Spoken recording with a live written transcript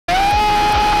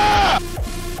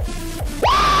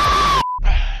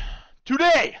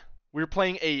We're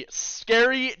playing a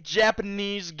scary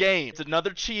Japanese game. It's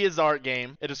another Chiazart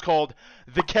game. It is called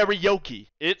The Karaoke.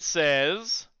 It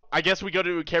says, I guess we go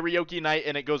to a karaoke night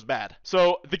and it goes bad.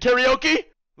 So, the karaoke?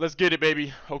 Let's get it,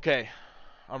 baby. Okay.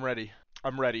 I'm ready.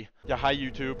 I'm ready. Yeah, hi,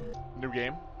 YouTube. New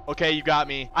game. Okay, you got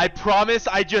me. I promise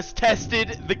I just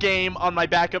tested the game on my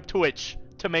backup Twitch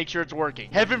to make sure it's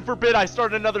working. Heaven forbid I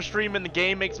start another stream and the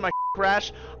game makes my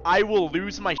crash. I will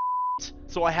lose my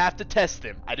so I have to test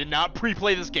them. I did not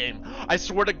pre-play this game. I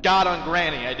swear to God on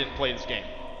Granny, I didn't play this game.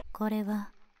 Oh,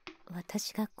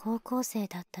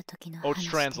 it's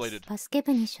translated.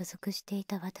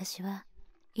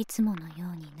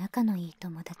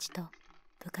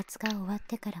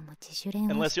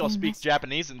 Unless y'all speak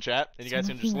Japanese in chat, then you guys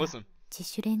can just listen.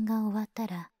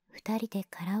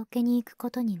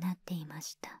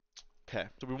 Okay,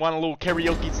 so we want a little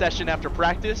karaoke session after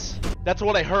practice. That's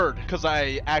what I heard, because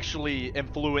I actually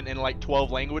am fluent in like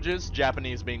 12 languages,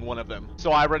 Japanese being one of them.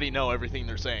 So I already know everything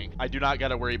they're saying. I do not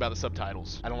gotta worry about the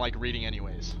subtitles. I don't like reading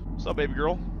anyways. What's up, baby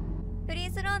girl?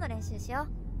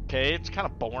 Okay, it's kind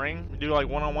of boring. We do like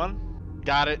one-on-one.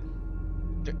 Got it.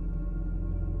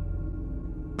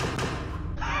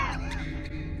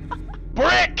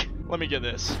 Brick! Let me get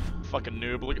this. Fucking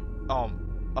noob. Look at... Oh,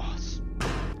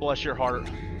 bless your heart.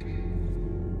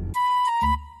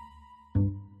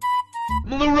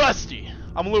 I'm a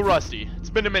little rusty. It's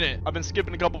been a minute. I've been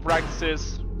skipping a couple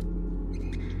practices.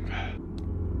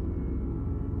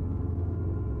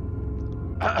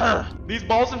 These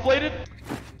balls inflated?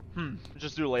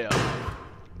 Just do a layup.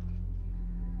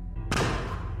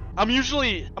 I'm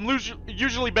usually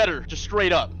better. Just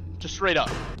straight up.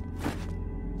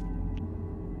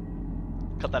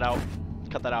 Cut that out.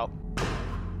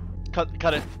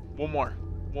 Cut it. One more.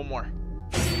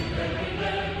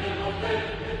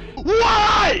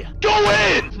 Why? Go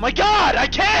in! My God, I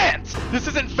can't! This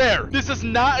isn't fair. This is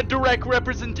not a direct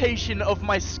representation of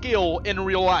my skill in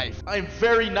real life. I'm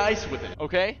very nice with it,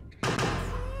 okay?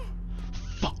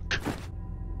 Fuck.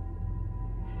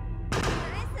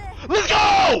 Let's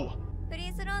go!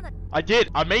 I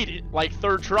did. I made it. Like,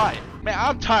 third try. Man,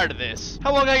 I'm tired of this.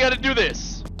 How long I gotta do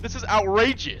this? This is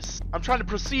outrageous. I'm trying to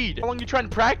proceed. How long you trying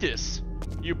to practice?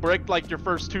 You bricked like your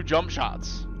first 2 jump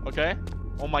shots, okay?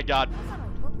 Oh my God.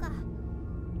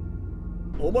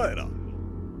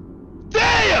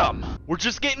 Damn! We're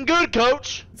just getting good,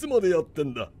 coach.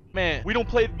 Man, we don't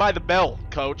play by the bell,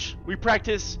 coach. We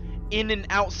practice in and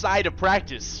outside of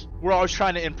practice. We're always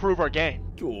trying to improve our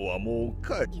game.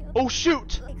 Oh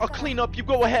shoot! I'll clean up, you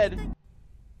go ahead.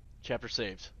 Chapter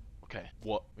saved. Okay,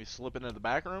 what? We slip into the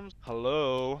back rooms?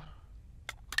 Hello?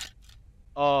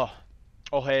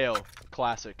 Ohio.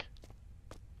 Classic.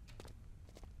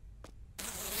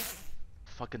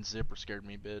 Fucking zipper scared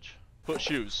me, bitch. Put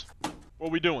shoes.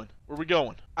 What we doing? Where we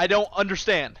going? I don't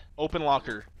understand. Open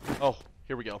locker. Oh,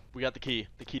 here we go. We got the key.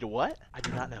 The key to what? I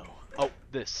do not know. Oh,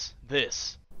 this.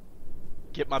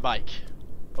 Get my bike.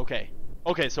 Okay.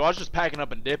 Okay, so I was just packing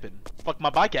up and dipping. Fuck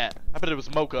my bike at? I bet it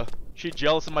was Mocha. She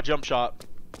jealous of my jump shot.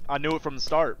 I knew it from the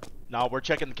start. Nah, we're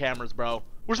checking the cameras, bro.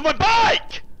 Where's my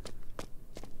bike?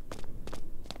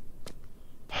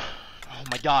 Oh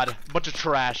my God. Bunch of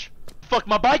trash. Fuck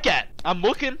my bike at? I'm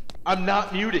looking. I'm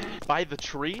not muted. By the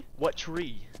tree? What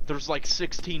tree? There's like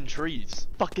 16 trees.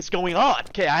 Fuck is going on?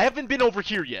 Okay, I haven't been over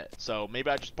here yet, so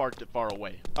maybe I just parked it far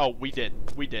away. Oh, we did.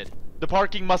 The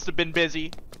parking must have been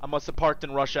busy. I must have parked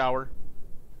in rush hour.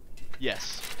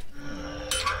 Yes.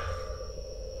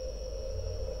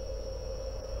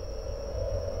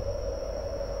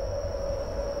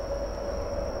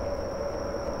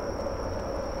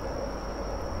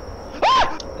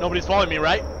 Ah! Nobody's following me,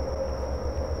 right?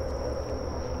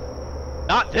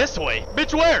 Not this way.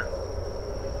 Bitch, where?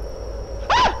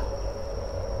 Ah!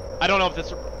 I don't know if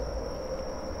this...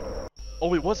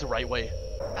 Oh, it was the right way.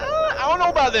 I don't know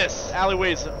about this.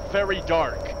 Alleyway is very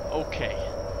dark. Okay.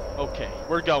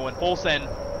 We're going. Full send.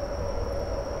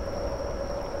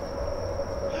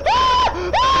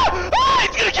 Ah!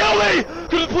 He's gonna kill me!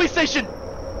 Go to the police station!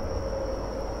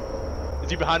 Is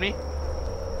he behind me?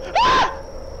 Ah!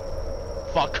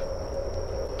 Fuck.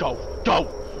 Go!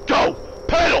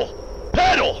 Pedal!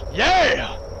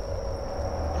 Yeah!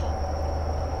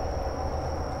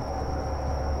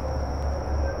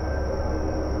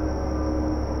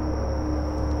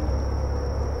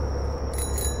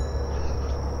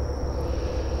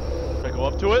 Should I go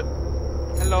up to it?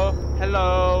 Hello?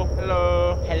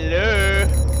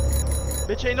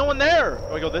 Bitch, ain't no one there!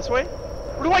 Do I go this way?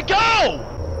 Where do I go?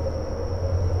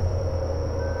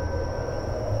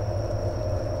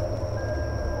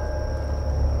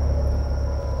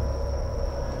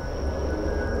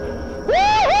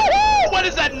 What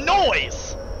is that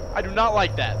noise? I do not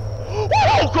like that. Oh,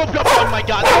 go, go, oh my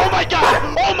god. Oh my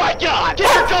god. Oh my god.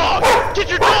 Get your dog. Get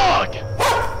your dog.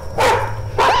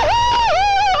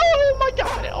 Oh my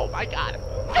god. Oh my god.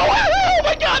 Oh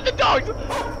my god. The dogs.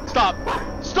 Stop.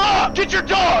 Stop. Get your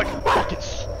dog. Fucking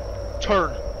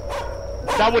turn.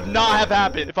 That would not have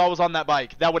happened if I was on that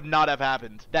bike. That would not have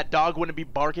happened. That dog wouldn't be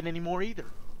barking anymore either.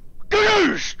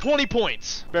 20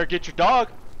 points. Better get your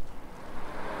dog.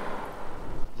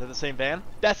 Is that the same van?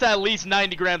 That's at least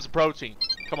 90 grams of protein.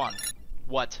 Come on.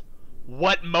 What?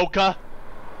 What, Mocha?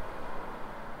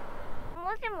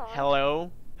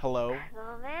 Hello? Hello?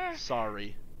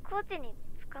 Sorry.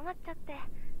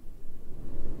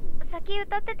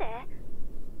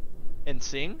 And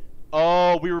sing?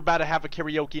 Oh, we were about to have a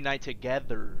karaoke night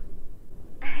together.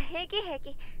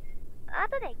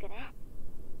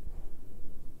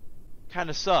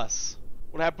 Kinda sus.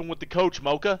 What happened with the coach,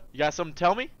 Mocha? You got something to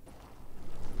tell me?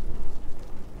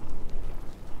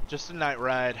 Just a night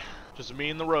ride. Just me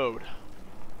and the road.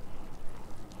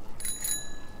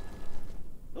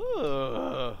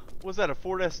 Was that a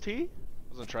Ford ST? I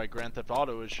was gonna try Grand Theft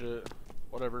Auto as shit.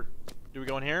 Whatever. Do we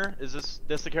go in here? Is this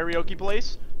the karaoke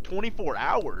place? 24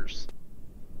 hours?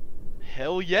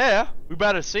 Hell yeah. We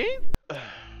about to sing?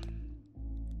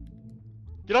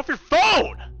 Get off your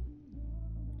phone!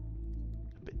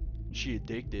 She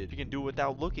addicted. You can do it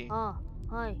without looking. Hi.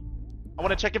 I want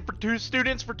to check in for 2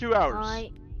 students for 2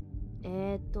 hours.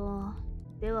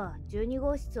 では12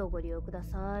号室をご利用くだ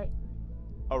さい。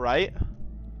 Alright.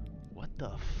 What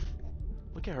the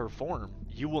Look at her form.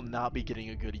 You will not be getting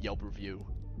a good Yelp review,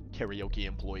 karaoke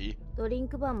employee. ドリン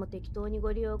クバーも適当に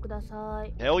ご利用くださ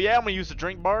い。 Hell yeah, I'm gonna use the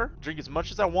drink bar. Drink as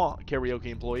much as I want, karaoke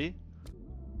employee.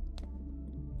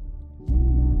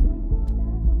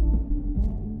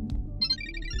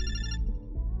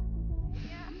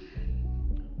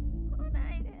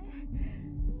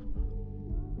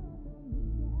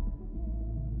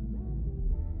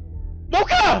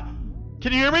 Mocha!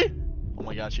 Can you hear me? Oh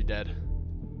my god, she dead.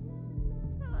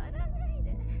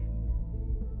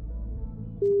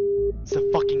 It's the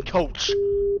fucking coach.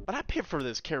 But I paid for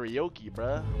this karaoke,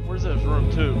 bruh. Where's this room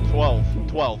 2?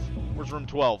 12. Where's room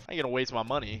 12? I ain't gonna waste my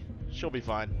money. She'll be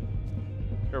fine.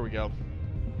 Here we go.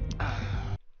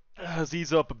 Let's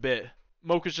ease up a bit.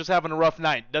 Mocha's just having a rough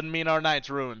night. Doesn't mean our night's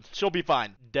ruined. She'll be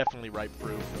fine. Definitely ripe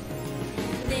fruit.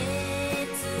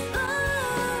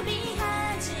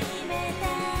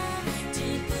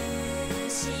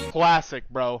 Classic,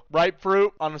 bro. Ripe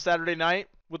fruit on a Saturday night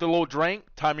with a little drink.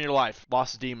 Time of your life.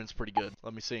 Lost Demon's pretty good.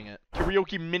 Let me sing it.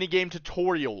 Karaoke minigame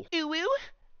tutorial. Ooh ooh.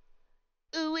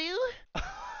 Ooh ooh.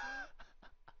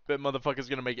 Bet motherfucker's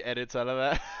gonna make edits out of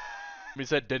that. He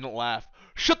said didn't laugh.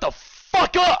 Shut the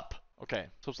fuck up! Okay,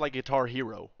 so it's like Guitar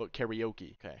Hero, but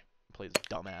karaoke. Okay, play this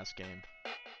dumbass game.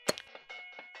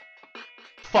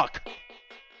 Fuck.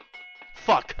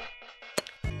 Fuck.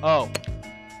 Oh.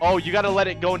 Oh, you gotta let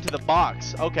it go into the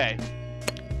box. Okay.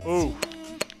 Ooh.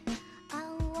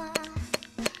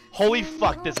 Holy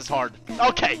fuck, this is hard.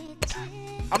 Okay.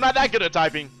 I'm not that good at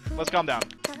typing. Let's calm down.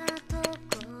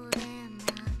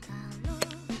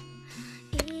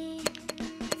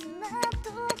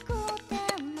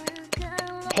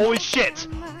 Holy shit!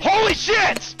 Holy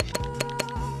shit!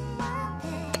 Oh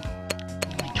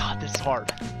my god, this is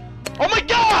hard. Oh my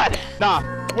god! Nah,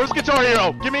 where's Guitar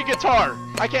Hero? Give me a guitar.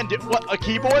 I can't do what? A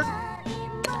keyboard?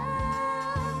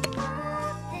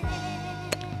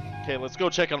 Okay, let's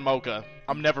go check on Mocha.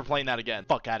 I'm never playing that again.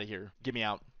 Fuck out of here. Get me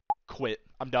out. Quit.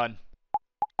 I'm done.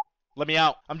 Let me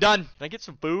out. I'm done. Can I get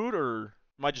some food or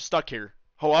am I just stuck here?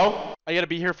 Hello? I gotta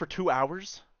be here for 2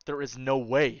 hours? There is no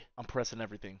way. I'm pressing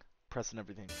everything. Pressing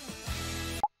everything.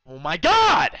 Oh my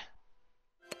god!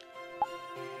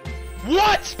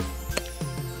 What?!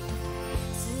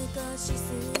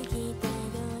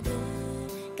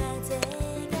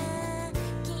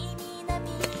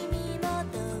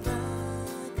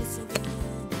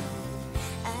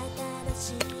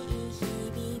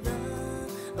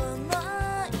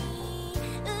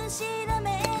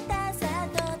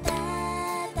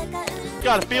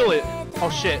 Gotta feel it. Oh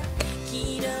shit.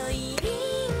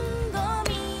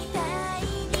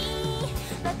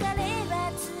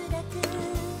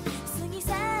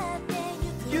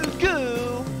 You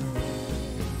go.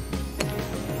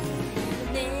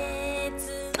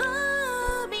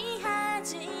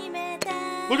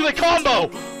 Look at the combo.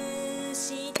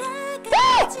 Woo!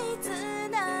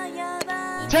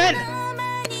 10.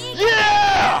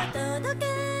 Yeah.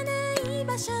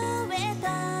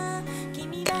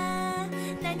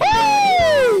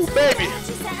 Woo! Baby!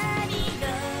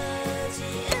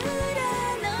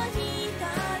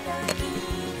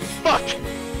 Fuck!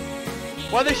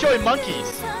 Why are they showing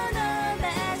monkeys?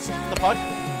 fuck?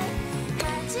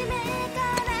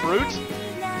 Fruit?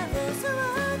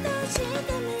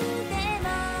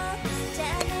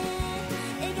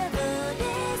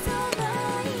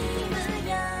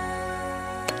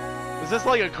 Is this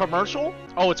like a commercial?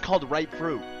 Oh, it's called Ripe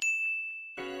Fruit.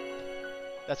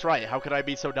 That's right. How could I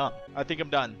be so dumb? I think I'm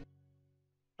done.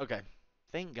 Okay.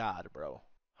 Thank God, bro.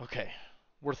 Okay.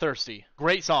 We're thirsty.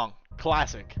 Great song.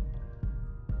 Classic.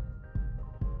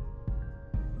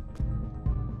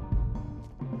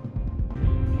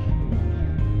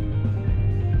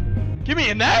 Get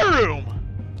me in that room!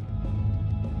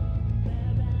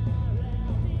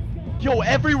 Yo,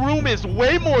 every room is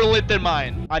way more lit than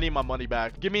mine. I need my money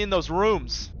back. Get me in those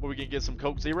rooms. Where we can get some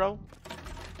Coke Zero?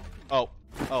 Oh,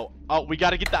 we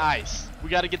gotta get the ice. We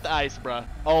gotta get the ice, bruh.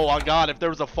 Oh, my God, if there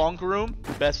was a funk room,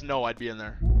 best know I'd be in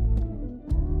there.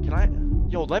 Can I?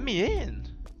 Yo, let me in.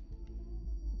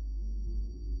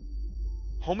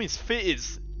 Homie's fit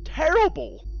is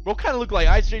terrible. Bro kind of look like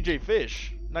Ice JJ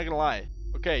Fish. Not gonna lie.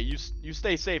 Okay, you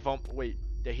stay safe. Wait,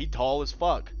 yeah, he tall as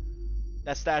fuck.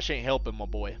 That stash ain't helping, my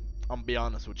boy. I'm gonna be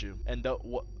honest with you. And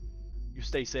what? You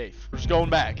stay safe. We're just going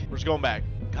back. We're just going back.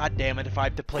 God damn it! If I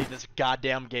have to play this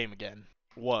goddamn game again.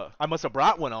 What? I must have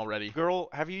brought one already. Girl,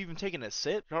 have you even taken a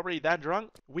sip? You're already that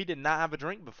drunk? We did not have a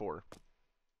drink before.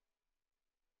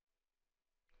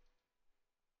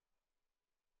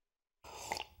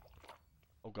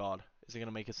 Oh God, is it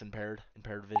gonna make us impaired?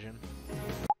 Impaired vision?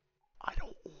 I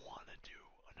don't want to do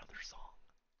another song.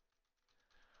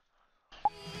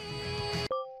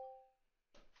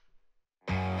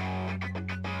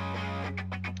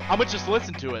 I'm gonna just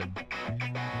listen to it.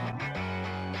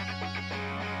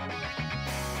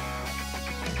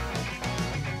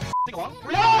 Sing along?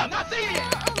 No, I'm not singing it!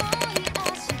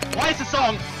 Why is the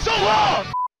song so long?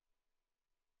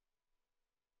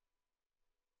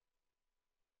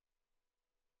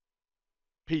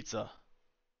 Pizza.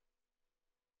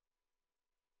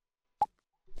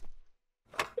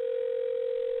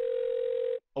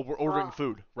 Oh, we're ordering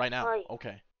food right now.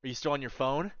 Okay. Are you still on your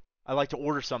phone? I'd like to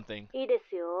order something.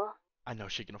 I know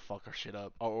she's gonna fuck our shit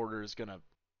up. Our order is gonna...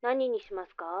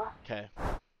 Okay.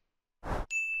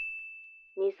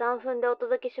 2、3分でお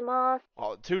届けします。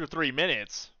 Oh, 2 to 3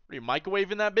 minutes? Are you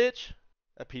microwaving that bitch?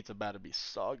 That pizza about to be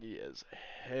soggy as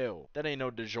hell. That ain't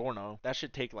no DiGiorno. That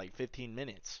should take like 15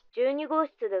 minutes. 12号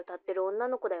室で歌ってる女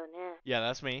の子だよね。 Yeah,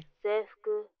 that's me. 制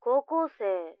服、高校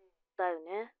生だよ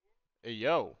ね。 Hey,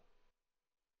 yo.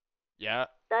 Yeah.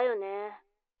 だよね。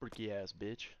 Freaky ass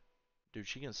bitch. Dude,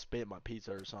 she can spit my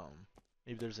pizza or something.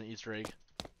 Maybe there's an Easter egg.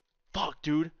 Fuck,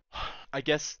 dude. I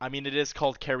guess, I mean, it is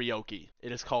called karaoke.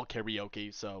 It is called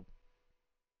karaoke, so.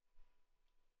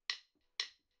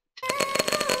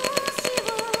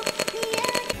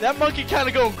 That monkey kind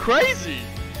of going crazy.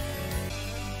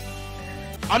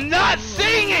 I'm not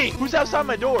singing! Who's outside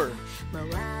my door? Oh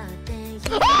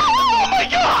my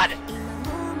God!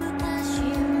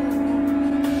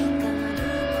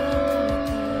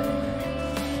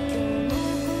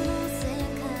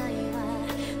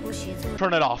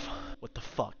 Turn it off. What the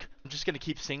fuck? I'm just gonna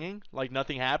keep singing like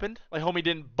nothing happened? Like homie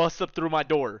didn't bust up through my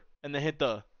door and then hit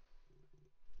the...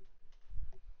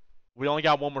 We only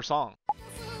got one more song.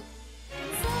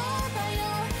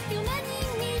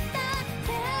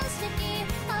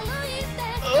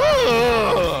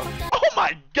 Ugh. Oh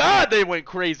my God, they went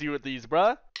crazy with these,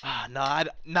 bruh. Nah,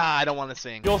 I don't want to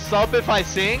sing. You'll sub if I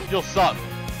sing? You'll sub.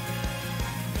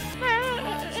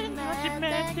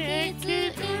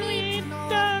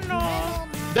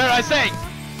 There I sang!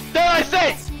 There I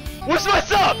sang! Where's my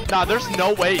sub? Nah, there's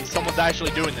no way someone's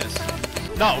actually doing this.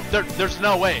 No, there's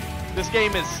no way. This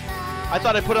game is... I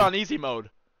thought I put it on easy mode.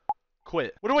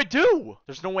 Quit. What do I do?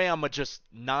 There's no way I'ma just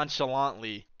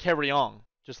nonchalantly carry on.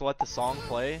 Just let the song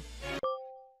play.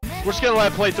 We're just gonna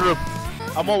let it play through.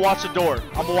 I'm gonna watch the door.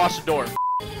 I'm gonna watch the door.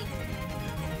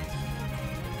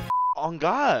 Oh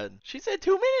God. She said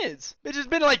 2 minutes. Bitch, it's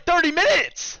been like 30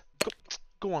 minutes.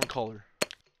 Go on, call her.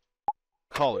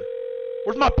 Call her.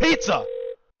 Where's my pizza?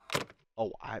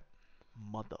 Oh,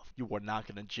 you were not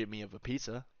gonna jib me of a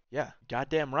pizza. Yeah,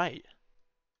 goddamn right.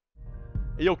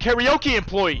 Hey, yo, karaoke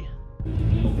employee.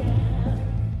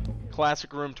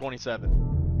 Classic room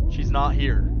 27. She's not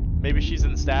here. Maybe she's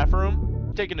in the staff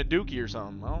room? Taking a dookie or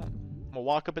something. I'm gonna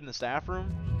walk up in the staff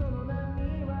room.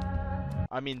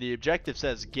 I mean, the objective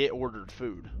says get ordered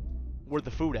food. Where's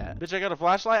the food at? Bitch, I got a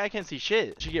flashlight? I can't see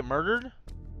shit. Did she get murdered?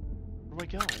 Where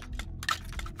do I go?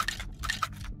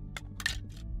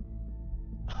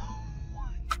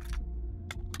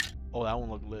 Oh, that one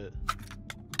looked lit.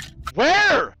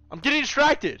 Where? I'm getting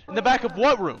distracted. In the back of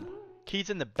what room? Keys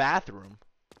in the bathroom.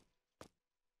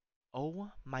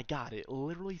 Oh my god, it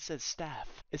literally says staff.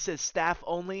 It says staff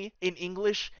only in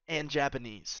English and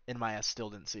Japanese. And my ass still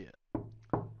didn't see it.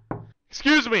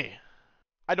 Excuse me!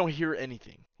 I don't hear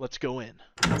anything. Let's go in.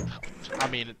 I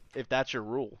mean, if that's your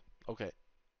rule. Okay.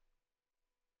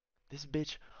 This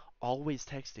bitch always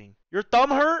texting. Your thumb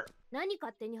hurt? 何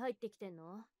勝手に入ってきてん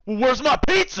の？ Well, where's my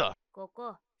pizza? こ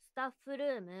こ、スタッフル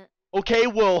ーム。 Okay,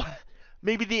 well,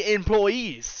 maybe the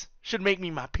employees should make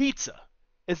me my pizza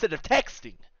instead of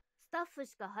texting. スタッフ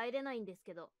しか入れないんです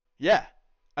けど。 Yeah,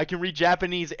 I can read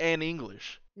Japanese and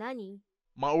English. 何？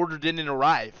 My order didn't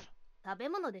arrive. 食べ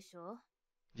物でしょ？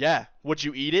 Yeah, would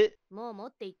you eat it? もう持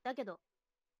って行ったけど。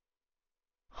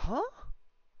 Huh?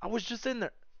 I was just in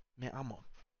there. Man, I'm a...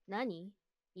 何？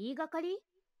言いがかり？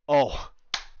 Oh.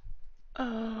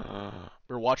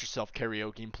 Better watch yourself,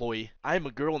 karaoke employee. I am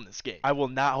a girl in this game. I will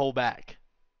not hold back.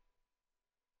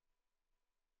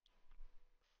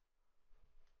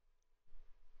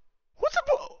 What's up?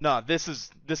 No,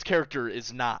 this character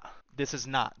is not. This is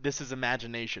not. This is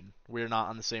imagination. We're not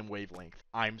on the same wavelength.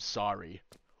 I'm sorry.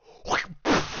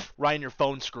 Right in your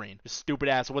phone screen. This stupid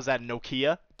ass. Was that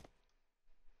Nokia?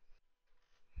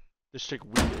 This chick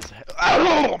weak as hell.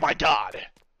 Oh my god!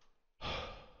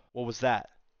 What was that?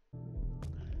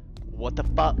 What the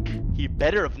fuck? He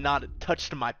better have not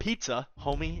touched my pizza.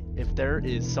 Homie, if there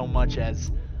is so much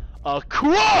as a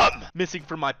crumb missing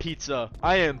from my pizza,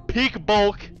 I am peak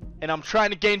bulk and I'm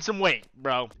trying to gain some weight,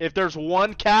 bro. If there's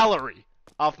 1 calorie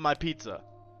off my pizza.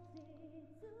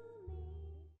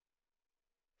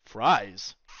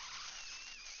 Fries?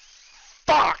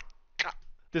 Fuck!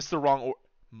 This is the wrong order.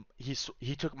 He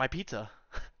took my pizza.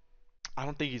 I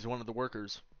don't think he's one of the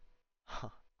workers.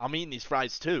 I'm eating these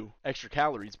fries too. Extra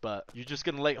calories, but you just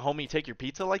gonna let homie take your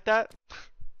pizza like that?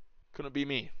 Couldn't be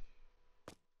me.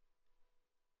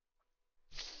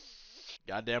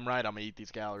 Goddamn right I'm gonna eat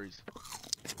these calories.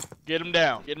 Get him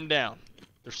down. Get him down.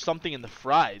 There's something in the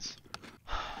fries.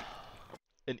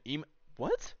 An email.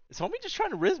 What? Is homie just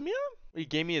trying to rizz me up? He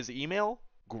gave me his email?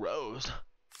 Gross.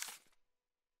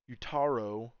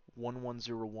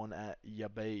 Utaro1101 at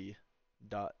yabe.ne.jp.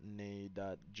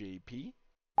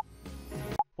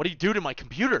 What do you do to my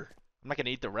computer? I'm not gonna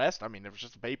eat the rest. I mean, it was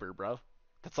just a paper, bro.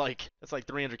 That's like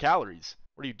 300 calories.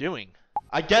 What are you doing?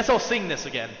 I guess I'll sing this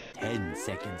again. 10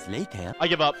 seconds later. I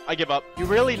give up. I give up. You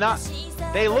really not?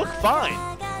 They look fine.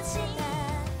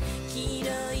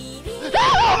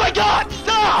 Oh my god!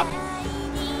 Stop!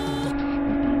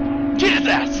 Jesus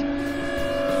ass!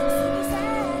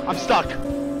 I'm stuck.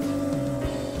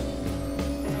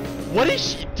 What is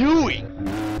she doing?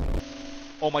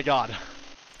 Oh my god.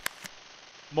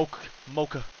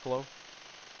 Mocha, hello?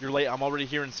 You're late, I'm already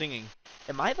hearing singing.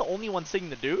 Am I the only one singing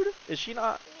the dude? Is she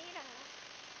not?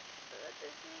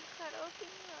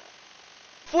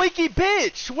 Flaky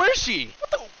bitch! Where's she?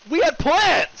 What the? We had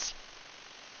plans!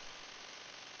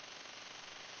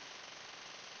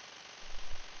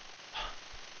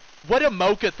 What a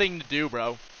mocha thing to do,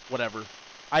 bro. Whatever.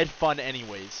 I had fun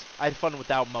anyways. I had fun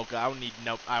without mocha. I don't need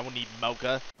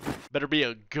mocha. Better be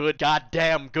a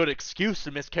goddamn good excuse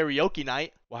to miss karaoke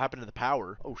night. What happened to the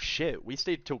power? Oh shit, we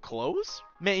stayed till close?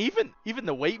 Man, even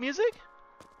the wait music?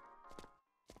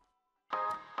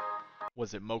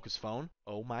 Was it Mocha's phone?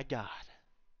 Oh my god.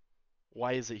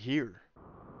 Why is it here?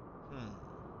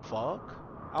 Fuck.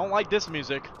 I don't like this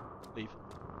music. Leave.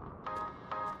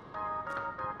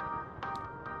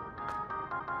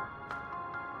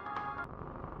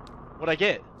 What'd I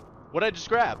get? What'd I just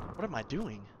grab? What am I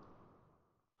doing?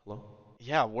 Hello?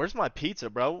 Yeah, where's my pizza,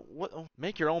 bro? What? Oh,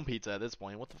 make your own pizza at this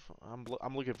point. What the fuck?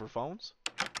 I'm looking for phones.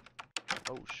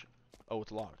 Oh shit. Oh,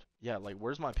 it's locked. Yeah, like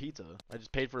where's my pizza? I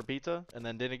just paid for a pizza and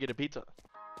then didn't get a pizza.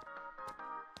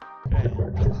 Okay.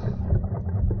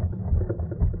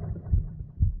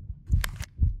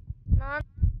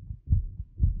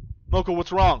 Mocha,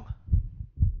 what's wrong?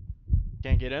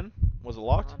 Can't get in? Was it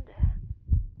locked?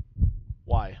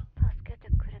 Why?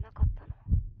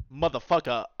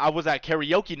 Motherfucker, I was at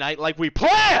karaoke night like we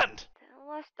planned!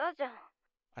 I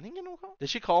didn't get no call. Did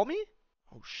she call me?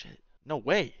 Oh shit. No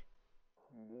way.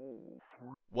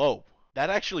 Whoa. That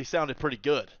actually sounded pretty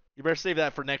good. You better save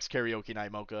that for next karaoke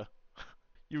night, Mocha.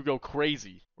 You go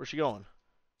crazy. Where's she going?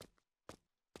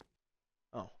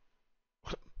 Oh.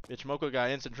 Bitch, Mocha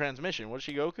got instant transmission. What did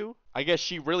she go to? I guess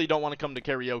she really don't want to come to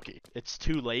karaoke. It's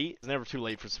too late. It's never too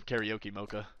late for some karaoke,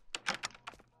 Mocha.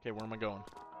 Okay, where am I going?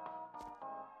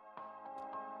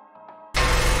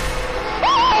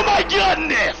 Oh my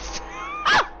goodness!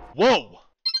 Whoa!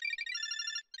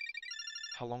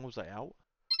 How long was I out?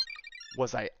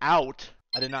 Was I out?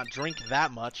 I did not drink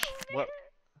that much. What?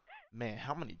 Man,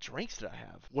 how many drinks did I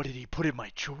have? What did he put in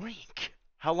my drink?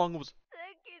 How long was...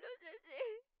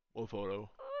 What photo?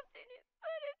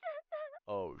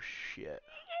 Oh shit.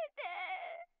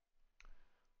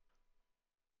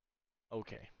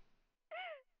 Okay.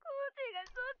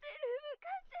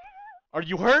 Are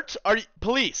you hurt? Are you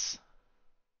police?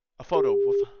 A photo.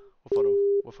 What photo?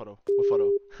 What photo? What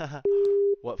photo?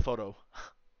 What photo?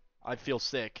 I feel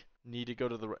sick. Need to go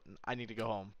to the. I need to go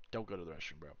home. Don't go to the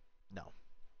restroom, bro. No,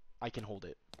 I can hold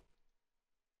it.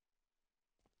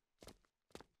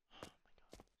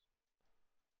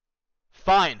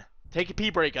 Fine. Take a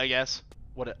pee break, I guess.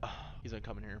 What? He's gonna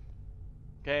come in here.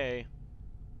 Okay.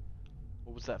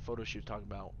 What was that photo she was talking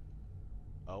about?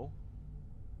 Oh.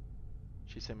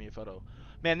 She sent me a photo.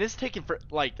 Man, this is taking for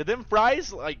like. Did them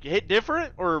fries like hit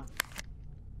different or?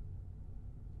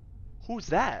 Who's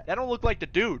that? That don't look like the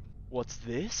dude. What's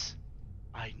this?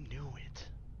 I knew it.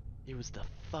 It was the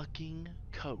fucking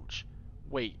coach.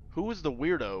 Wait, who was the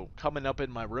weirdo coming up in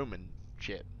my room and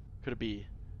shit? Could it be?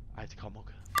 I have to call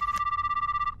Mocha.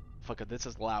 Fuck it, this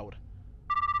is loud.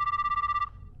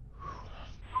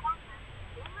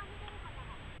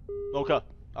 Mocha.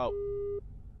 Oh.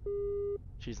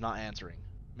 She's not answering.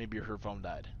 Maybe her phone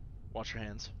died. Wash your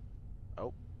hands.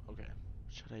 Oh, okay.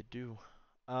 What should I do?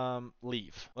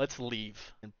 Leave. Let's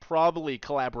leave. And probably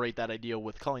collaborate that idea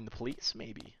with calling the police,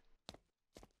 maybe.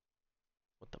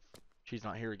 What the f- She's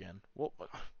not here again. Well,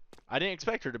 I didn't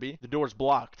expect her to be. The door's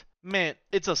blocked. Man,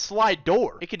 it's a slide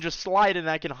door. It can just slide and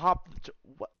I can hop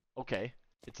what? Okay.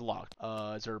 It's locked.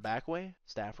 Is there a back way?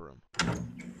 Staff room.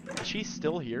 Is she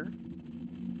still here?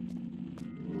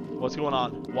 What's going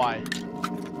on? Why?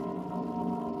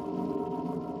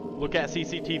 Look at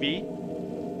CCTV.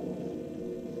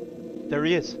 There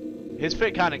he is. His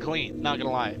fit kind of clean, not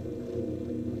gonna lie.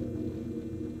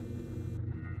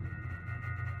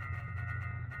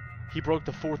 He broke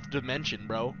the fourth dimension,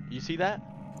 bro. You see that?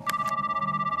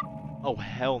 Oh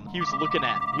hell no. He was looking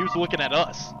at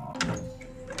us.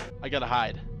 I gotta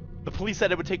hide. The police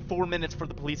said it would take 4 minutes for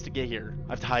the police to get here.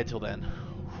 I have to hide till then.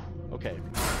 Okay.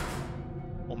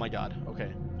 Oh my god.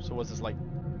 Okay. So what's this like?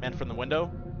 Man from the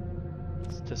window?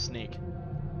 It's to sneak.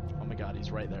 Oh my god, he's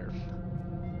right there.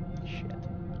 Shit.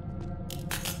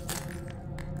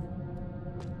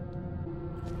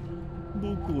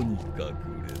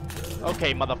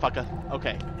 Okay, motherfucker.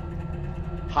 Okay.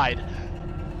 Hide.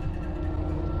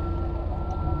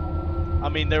 I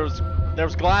mean, there was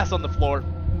glass on the floor.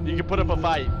 You can put up a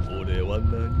fight.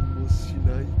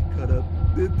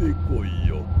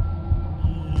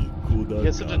 He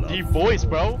has such a deep voice,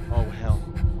 bro. Oh hell.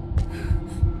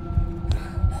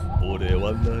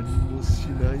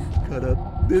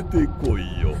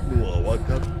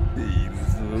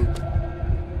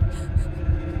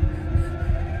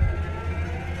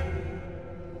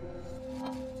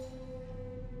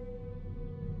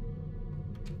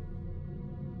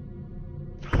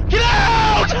 Get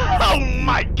out! Oh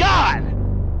my god!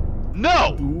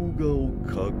 No!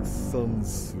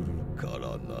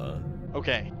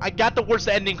 Okay, I got the worst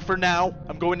ending for now.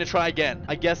 I'm going to try again.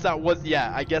 I guess that was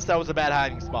a bad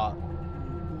hiding spot.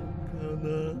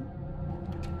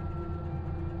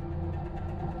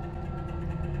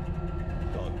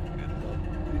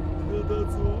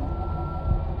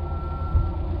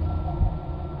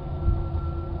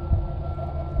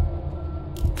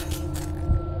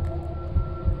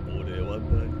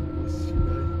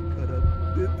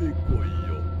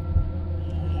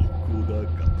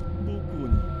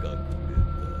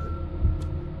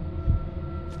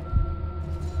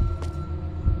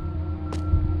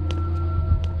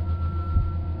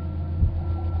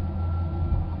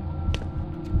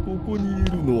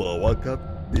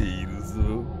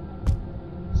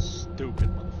 Stupid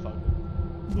motherfucker.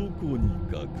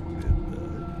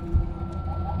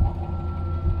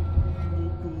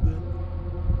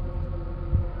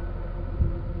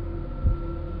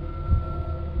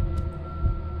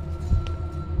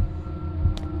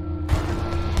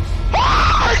 Oh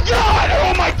my god!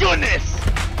 Oh my goodness!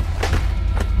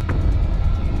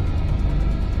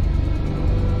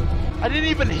 I didn't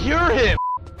even hear him!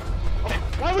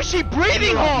 Why was she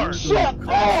breathing hard? Shut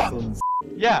up!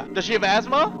 Yeah, does she have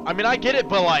asthma? I mean, I get it,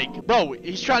 but like, bro,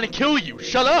 he's trying to kill you.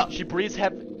 Shut up! She breathes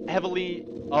heavily.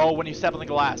 Oh, when you step on the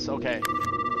glass. Okay.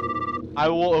 I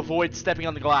will avoid stepping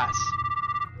on the glass.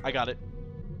 I got it.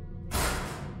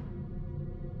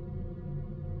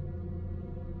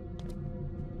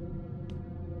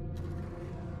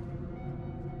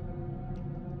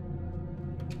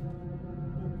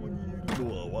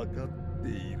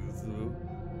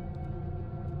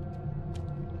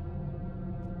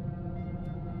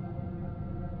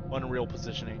 Unreal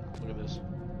positioning. Look at this.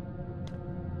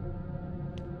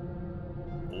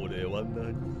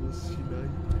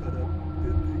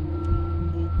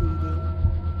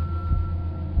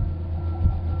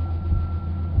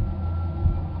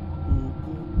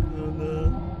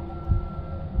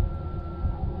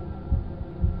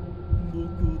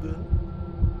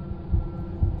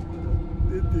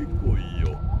 てこい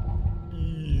よ。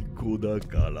いい子だ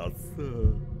からさ。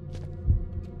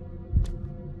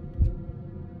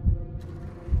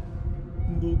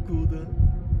どこだ？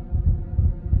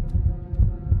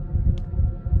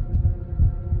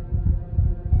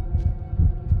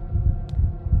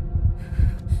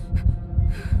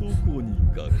どこに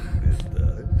隠れた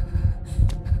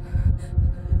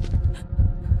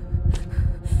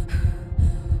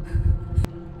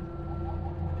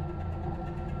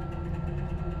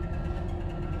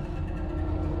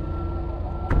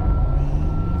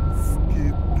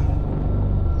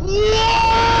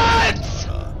？What?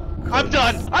 I'm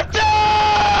done. I'm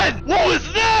done! What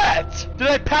was that? Did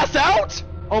I pass out?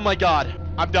 Oh my god.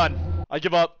 I'm done. I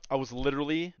give up. I was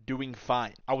literally doing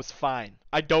fine. I was fine.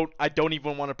 I don't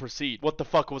even want to proceed. What the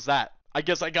fuck was that? I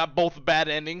guess I got both bad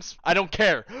endings. I don't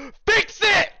care. Fix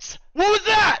it! What was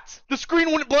that? The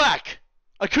screen went black.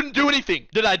 I couldn't do anything.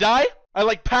 Did I die? I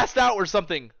like passed out or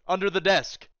something under the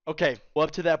desk. Okay, well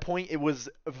up to that point it was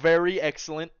very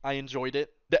excellent. I enjoyed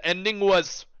it. The ending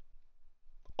was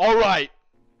alright.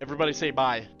 Everybody say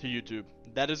bye to YouTube.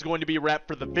 That is going to be a wrap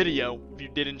for the video. If you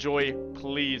did enjoy,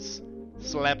 please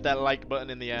slap that like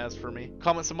button in the ass for me.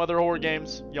 Comment some other horror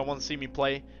games y'all want to see me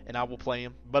play, and I will play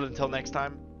them. But until next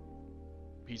time,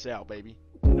 peace out, baby.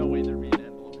 No way there be an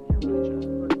envelope in here,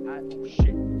 right, chat? Oh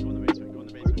shit. Go in the basement, go in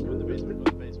the basement, go in the basement,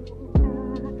 go in the basement.